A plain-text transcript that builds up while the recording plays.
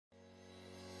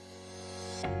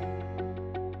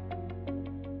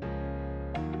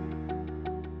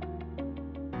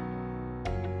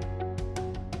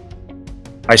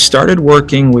I started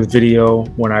working with video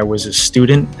when I was a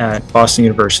student at Boston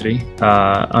University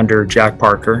under Jack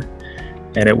Parker,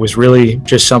 and it was really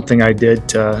just something I did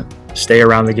to stay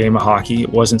around the game of hockey. It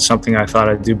wasn't something I thought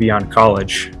I'd do beyond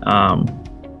college,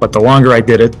 but the longer I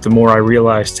did it, the more I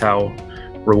realized how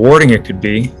rewarding it could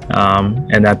be,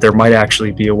 and that there might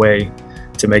actually be a way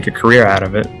to make a career out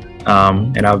of it,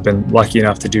 and I've been lucky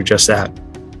enough to do just that.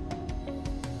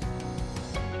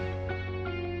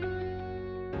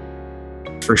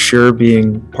 For sure,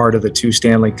 being part of the 2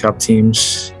 Stanley Cup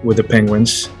teams with the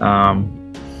Penguins.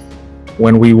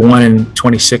 When we won in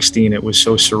 2016, it was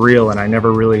so surreal, and I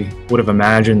never really would have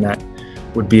imagined that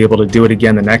would be able to do it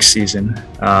again the next season.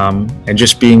 And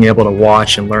just being able to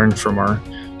watch and learn from our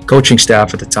coaching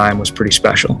staff at the time was pretty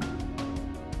special.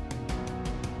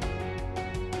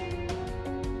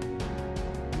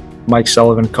 Mike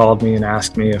Sullivan called me and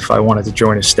asked me if I wanted to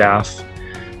join his staff.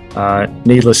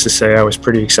 Needless to say, I was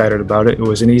pretty excited about it. It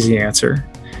was an easy answer.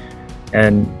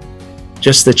 And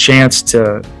just the chance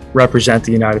to represent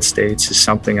the United States is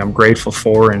something I'm grateful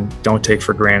for and don't take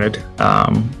for granted.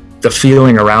 The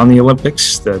feeling around the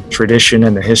Olympics, the tradition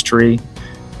and the history,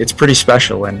 it's pretty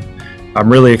special. And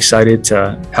I'm really excited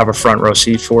to have a front row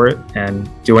seat for it and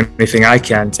do anything I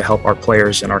can to help our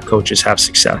players and our coaches have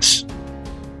success.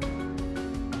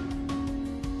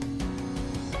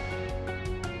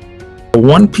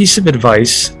 One piece of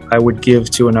advice I would give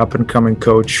to an up-and-coming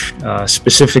coach,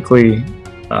 specifically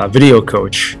a video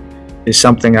coach, is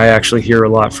something I actually hear a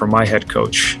lot from my head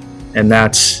coach, and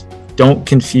that's don't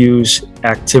confuse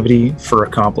activity for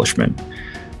accomplishment.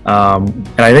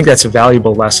 And I think that's a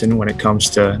valuable lesson when it comes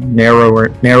to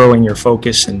narrowing your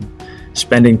focus and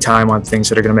spending time on things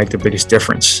that are going to make the biggest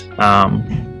difference.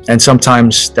 And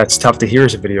sometimes that's tough to hear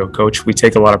as a video coach. We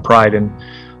take a lot of pride in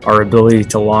our ability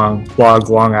to log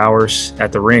long hours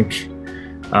at the rink,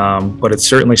 but it's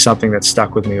certainly something that's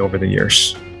stuck with me over the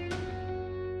years.